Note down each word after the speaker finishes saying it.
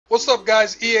What's up,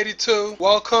 guys? E82.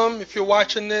 Welcome. If you're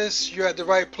watching this, you're at the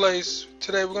right place.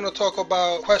 Today we're going to talk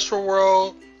about Questra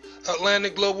World,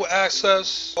 Atlantic Global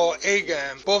Access, or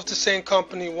AGAM. Both the same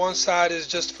company. One side is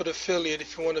just for the affiliate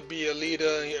if you want to be a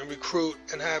leader and recruit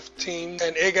and have teams,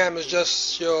 and AGAM is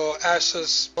just your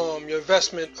access, your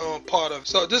investment part of it.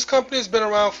 So this company has been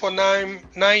around for nine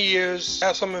years. I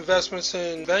have some investments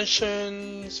in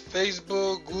inventions,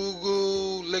 Facebook,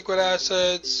 Google, liquid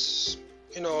assets,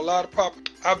 a lot of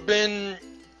property. I've been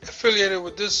affiliated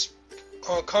with this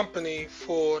company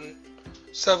for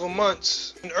several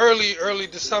months in early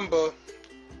December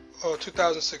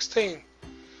 2016,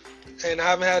 and I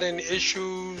haven't had any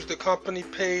issues. The company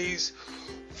pays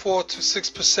 4 to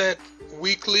 6%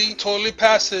 weekly, totally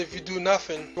passive. You do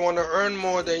nothing. You want to earn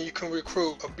more, than you can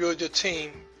recruit or build your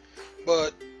team,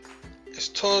 but it's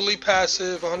totally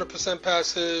passive, 100%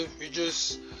 passive. You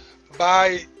just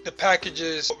buy the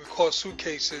packages, what we call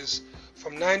suitcases,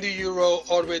 from 90 euro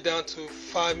all the way down to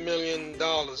 $5 million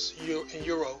in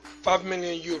euro. 5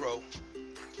 million euro,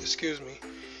 excuse me.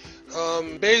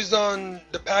 Based on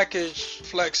the package,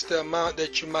 flex the amount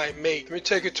that you might make. Let me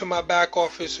take it to my back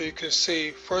office so you can see.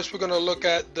 First, we're going to look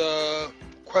at the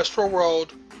Questra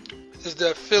World. This is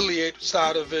the affiliate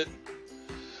side of it.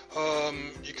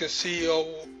 You can see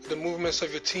the movements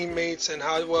of your teammates and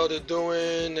how well they're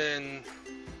doing, and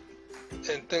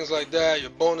things like that, your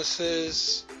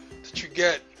bonuses that you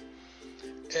get.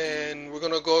 And we're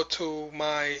gonna go to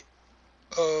my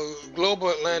Global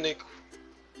Atlantic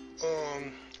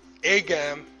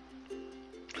AGAM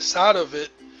side of it.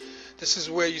 This is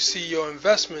where you see your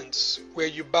investments, where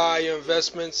you buy your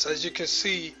investments. As you can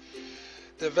see,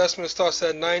 the investment starts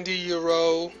at 90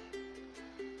 euro.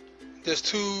 There's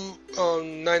two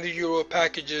 90 euro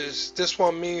packages. This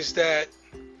one means that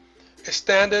it's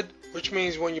standard, which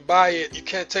means when you buy it, you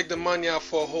can't take the money out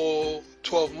for a whole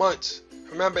 12 months.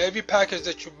 Remember, every package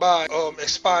that you buy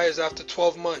expires after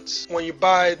 12 months. When you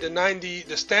buy the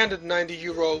standard 90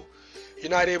 euro, you're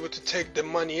not able to take the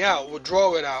money out,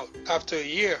 withdraw it out after a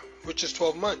year, which is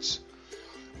 12 months.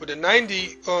 With the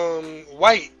 90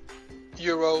 white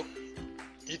euro,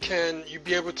 you'll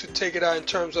be able to take it out in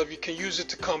terms of you can use it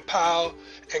to compound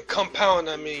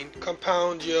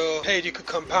your pay. You could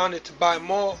compound it to buy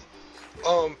more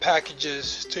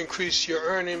packages to increase your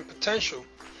earning potential.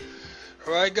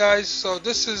 Alright, guys, so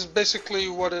this is basically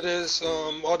what it is,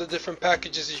 all the different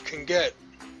packages you can get.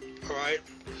 Alright,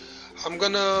 I'm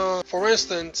gonna, for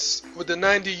instance, with the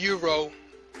 90 euro,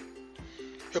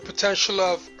 your potential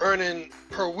of earning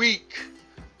per week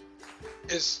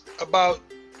is about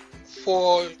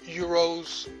 4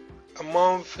 euros. A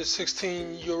month is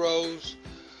 16 euros.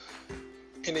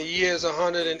 In a year is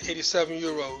 187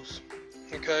 euros.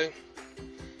 Okay,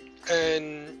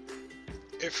 and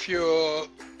if you're,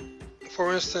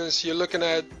 for instance, you're looking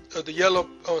at the yellow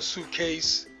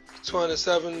suitcase,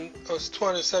 270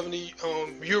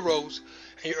 euros,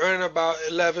 and you earn about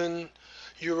 11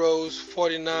 euros,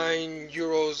 49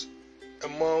 euros a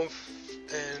month,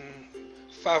 and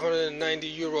 590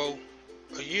 euro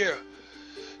a year.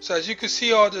 So as you can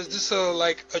see, all this is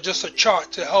just a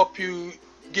chart to help you,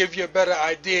 give you a better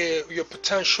idea of your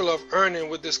potential of earning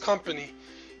with this company,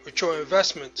 with your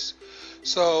investments.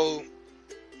 So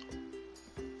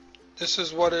this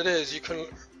is what it is. You can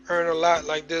earn a lot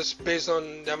like this based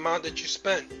on the amount that you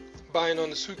spent buying on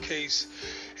the suitcase,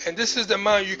 and this is the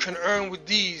amount you can earn with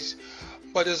these.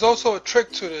 But there's also a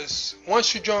trick to this.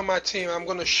 Once you join my team, I'm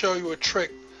going to show you a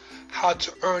trick how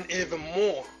to earn even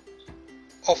more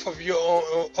off of your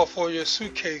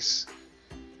suitcase,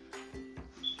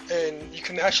 and you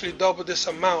can actually double this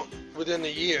amount within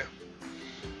a year.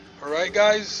 Alright,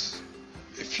 guys,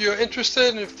 if you're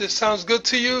interested, and if this sounds good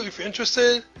to you, if you're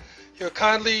interested, you'll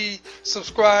kindly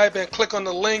subscribe and click on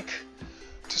the link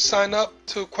to sign up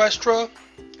to Questra,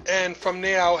 and from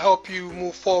there I'll help you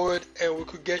move forward, and we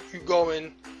could get you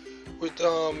going with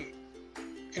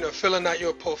filling out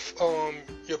your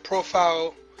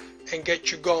profile and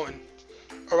get you going.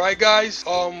 Alright, guys,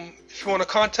 if you want to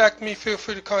contact me, feel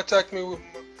free to contact me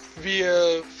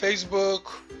via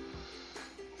Facebook,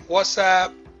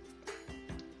 WhatsApp,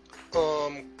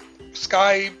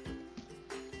 Skype,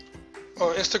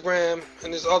 Instagram,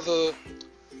 and there's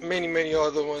many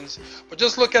other ones. But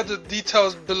just look at the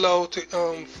details below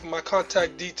for my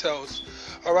contact details.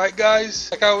 Alright, guys,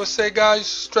 like I always say, guys,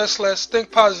 stress less,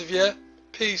 think positive, yeah?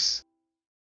 Peace.